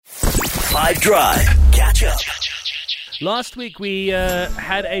5 Drive. Catch up. Last week we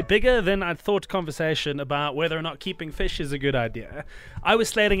had a bigger than I'd thought conversation about whether or not keeping fish is a good idea. I was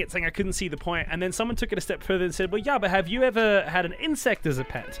slating it, saying I couldn't see the point, and then someone took it a step further and said, well, yeah, but have you ever had an insect as a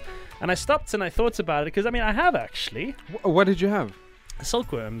pet? And I stopped and I thought about it, because, I have actually. What did you have?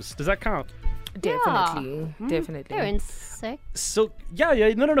 Silkworms. Does that count? Definitely. They're insects.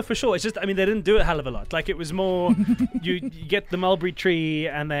 No, for sure. It's just, they didn't do a hell of a lot. Like, it was more, you get the mulberry tree,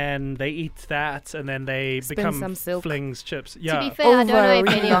 and then they eat that, and then they become some silk. Flings, chips. To Yeah. be fair, I don't know if Over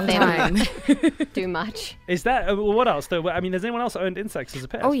a any long of them do much. Is that, what else, though? Has anyone else owned insects as a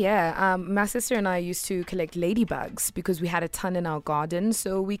pet? Oh, yeah. My sister and I used to collect ladybugs because we had a ton in our garden.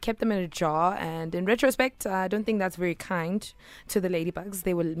 So we kept them in a jar. And in retrospect, I don't think that's very kind to the ladybugs.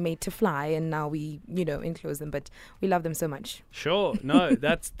 They were made to fly, and now we, enclose them. But we love them so much. Sure. No,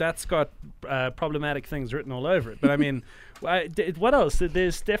 that's got problematic things written all over it. But what else?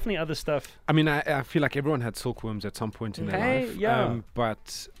 There's definitely other stuff. I feel like everyone had silkworms at some point in their life. Yeah.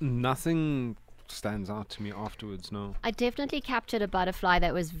 But nothing stands out to me afterwards, no. I definitely captured a butterfly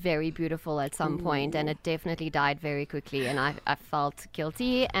that was very beautiful at some point, and it definitely died very quickly, and I felt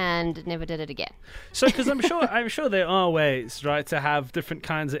guilty and never did it again. So, because I'm sure there are ways, right, to have different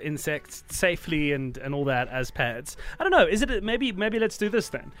kinds of insects safely and all that as pets. I don't know. Is it maybe let's do this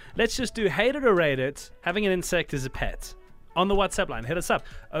then. Let's just do hate it or rate it. Having an insect as a pet. On the WhatsApp line, hit us up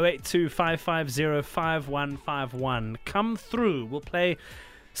 082 550 5151. Come through. We'll play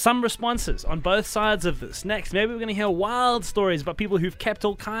some responses on both sides of this. Next, maybe we're going to hear wild stories about people who've kept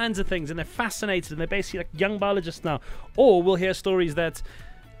all kinds of things and they're fascinated and they're basically like young biologists now. Or we'll hear stories that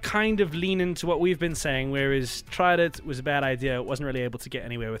kind of lean into what we've been saying, whereas tried it, was a bad idea, wasn't really able to get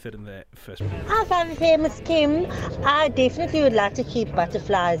anywhere with it in the first place. Hi, 5FM, Miss Kim. I definitely would like to keep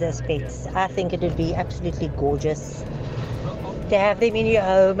butterflies as pets. I think it would be absolutely gorgeous to have them in your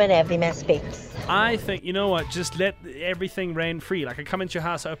home and have them as pets. I think, you know what, just let everything reign free. Like, I come into your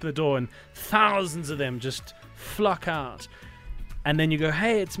house, I open the door, and thousands of them just flock out. And then you go,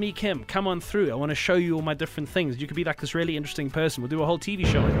 hey, it's me, Kim. Come on through. I want to show you all my different things. You could be like this really interesting person. We'll do a whole TV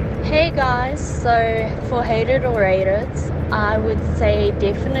show. Hey, guys. So, for hate it or rate it, I would say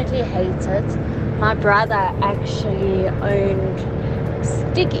definitely hate it. My brother actually owned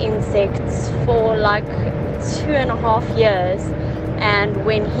stick insects for like 2.5 years. And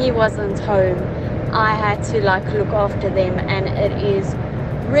when he wasn't home, I had to look after them, and it is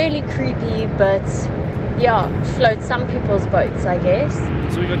really creepy, but floats some people's boats, I guess.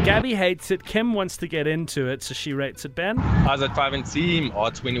 So we got Gabby hates it, Kim wants to get into it, so she rates it. Ben? I was at 5 and Team,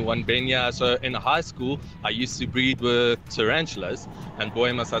 R21 Benya. So in high school, I used to breed with tarantulas, and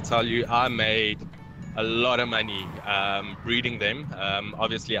boy, must I tell you, I made a lot of money breeding them.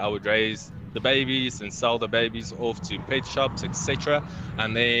 Obviously, I would raise the babies and sell the babies off to pet shops, etc.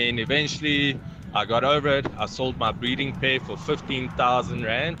 And then eventually I got over it. I sold my breeding pair for 15,000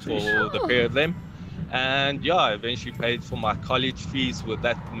 Rand for the pair of them. And eventually paid for my college fees with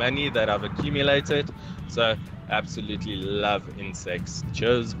that money that I've accumulated. So absolutely love insects.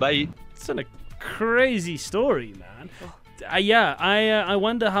 Cheers, bye. It's a crazy story, man. I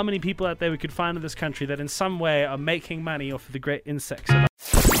wonder how many people out there we could find in this country that in some way are making money off of the great insects.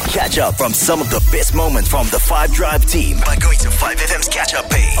 Catch up from some of the best moments from the 5 Drive team by going to 5FM's catch up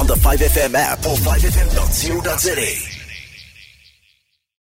page on the 5FM app or 5FM.co.za.